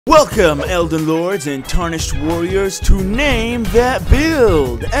Welcome, Elden Lords and Tarnished Warriors, to Name That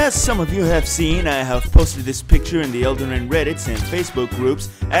Build! As some of you have seen, I have posted this picture in the Elden Ring Reddits and Facebook groups,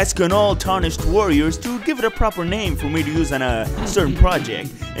 asking all Tarnished Warriors to give it a proper name for me to use on a certain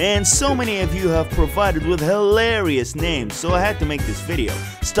project. And so many of you have provided with hilarious names, so I had to make this video.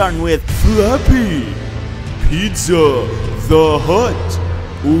 Starting with Flappy, Pizza, The Hut,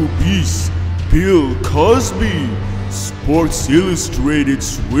 Obese, Bill Cosby, Sports Illustrated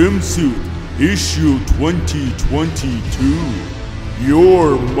Swimsuit, issue 2022.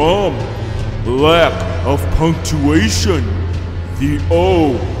 Your mom. Lack of punctuation. The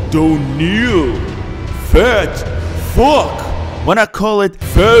O'Donnell. Fat. Fuck. When I call it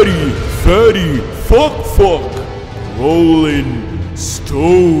fatty, fuck. Rolling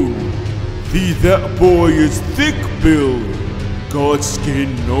Stone. That boy is thick build.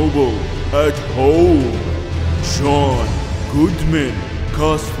 Godskin Noble at home. John Goodman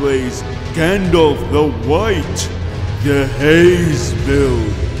cosplays Gandalf the White. The Haze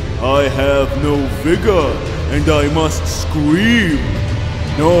build. I have no vigor and I must scream.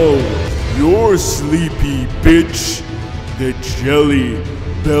 No, you're sleepy, bitch. The Jelly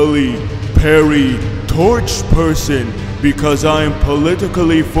Belly Perry Torch person because I'm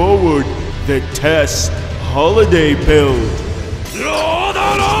politically forward. The Tess Holiday build.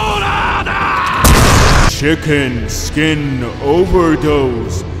 Chicken Skin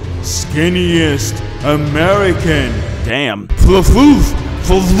Overdose. Skinniest American. Damn.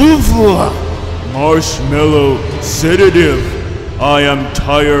 Marshmallow Sedative. I am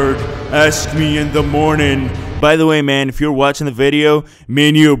tired. Ask me in the morning. By the way, man, if you're watching the video, me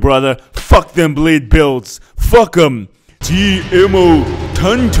and you, brother, fuck them blade builds. Fuck them. TMO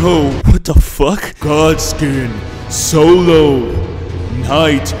Tunto. What the fuck? Godskin Solo.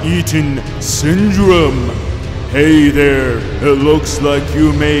 Night Eaten Syndrome. Hey there, it looks like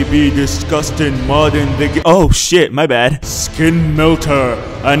you may be disgusting modding the oh shit, my bad. Skin Melter,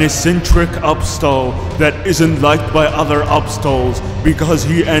 an eccentric upstall that isn't liked by other upstalls because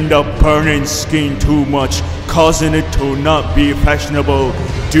he end up burning skin too much, causing it to not be fashionable.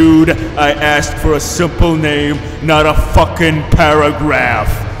 Dude, I asked for a simple name, not a fucking paragraph.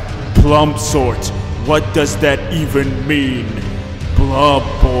 Plump sort, what does that even mean? Blob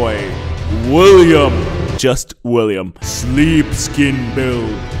Boy. William. Just William. Sleep Skin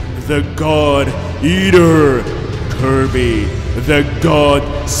Build. The God Eater. Kirby. The God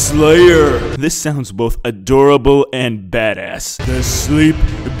Slayer. This sounds both adorable and badass. The Sleep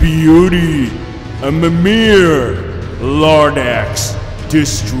Beauty. A Mimir. Lardax.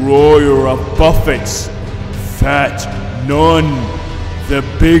 Destroyer of Buffets. Fat Nun. The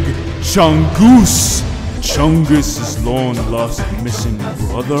Big Chungus. Chungus' long-lost missing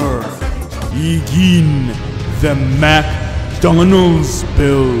brother. Egin, the McDonald's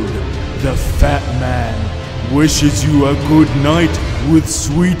build. The fat man wishes you a good night with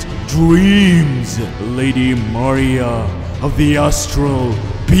sweet dreams. Lady Maria of the Astral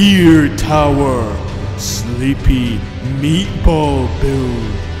Beer Tower. Sleepy meatball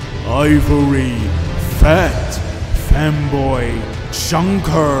build. Ivory, fat, fanboy,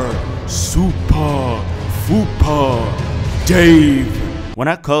 chunker, super. Fupa, Dave. When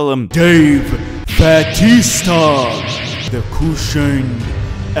I call him Dave Batista, the cushioned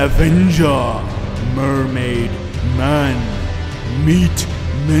Avenger, Mermaid Man, Meat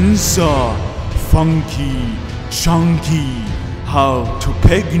Mensa, Funky, Chunky, How to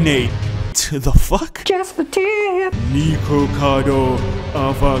Pegnate. The fuck? Just the tip. Nicocado,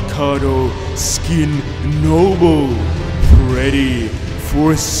 Avocado, Skin Noble, Freddy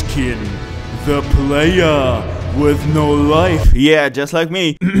Foreskin. The player with no life. Yeah, just like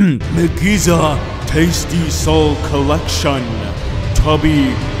me. Megiza Tasty Soul Collection.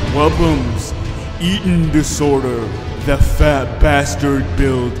 Tubby Wubbums. Eating Disorder. The Fat Bastard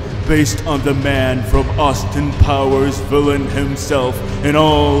build based on the man from Austin Powers villain himself in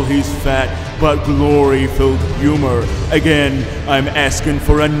all his fat but glory-filled humor. Again, I'm asking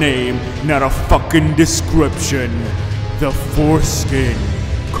for a name, not a fucking description. The Foreskin.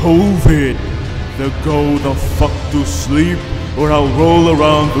 COVID. The go the fuck to sleep or I'll roll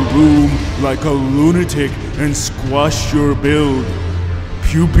around the room like a lunatic and squash your build.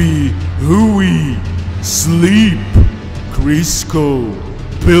 Puppy Hooey. Sleep. Crisco.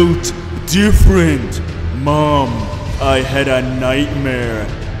 Built different. Mom, I had a nightmare.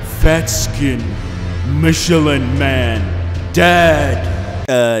 Fat skin. Michelin Man. Dad.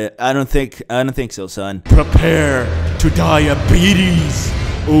 I don't think so, son. Prepare to diabetes.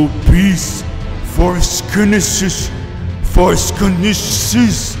 Obese. Forskinesis.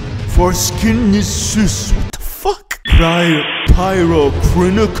 What the fuck? Pyrocrinical,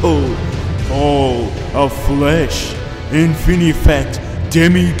 all of flesh, infinifet,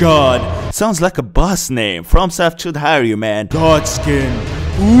 demigod. Sounds like a boss name. FromSoft should hire you, man. Godskin,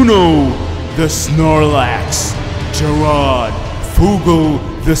 Uno, the Snorlax, Gerard, Fugo,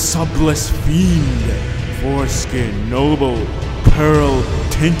 the Subless Fiend, Foreskin, Noble, Pearl,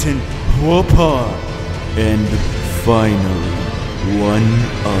 Tintin, Whooper, and finally, one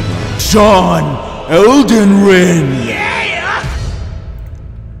other. John, Elden Rinn!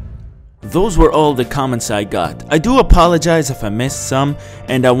 Those were all the comments I got. I do apologize if I missed some,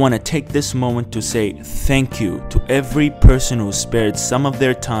 and I want to take this moment to say thank you to every person who spared some of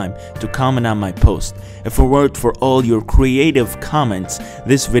their time to comment on my post. If it weren't for all your creative comments,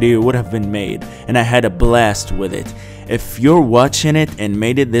 this video would have been made, and I had a blast with it. If you're watching it and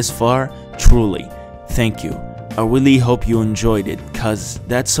made it this far, truly, thank you. I really hope you enjoyed it, cause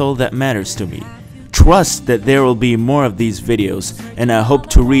that's all that matters to me. Trust that there will be more of these videos, and I hope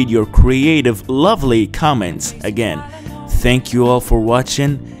to read your creative, lovely comments again. Thank you all for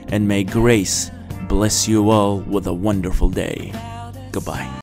watching, and may grace bless you all with a wonderful day. Goodbye.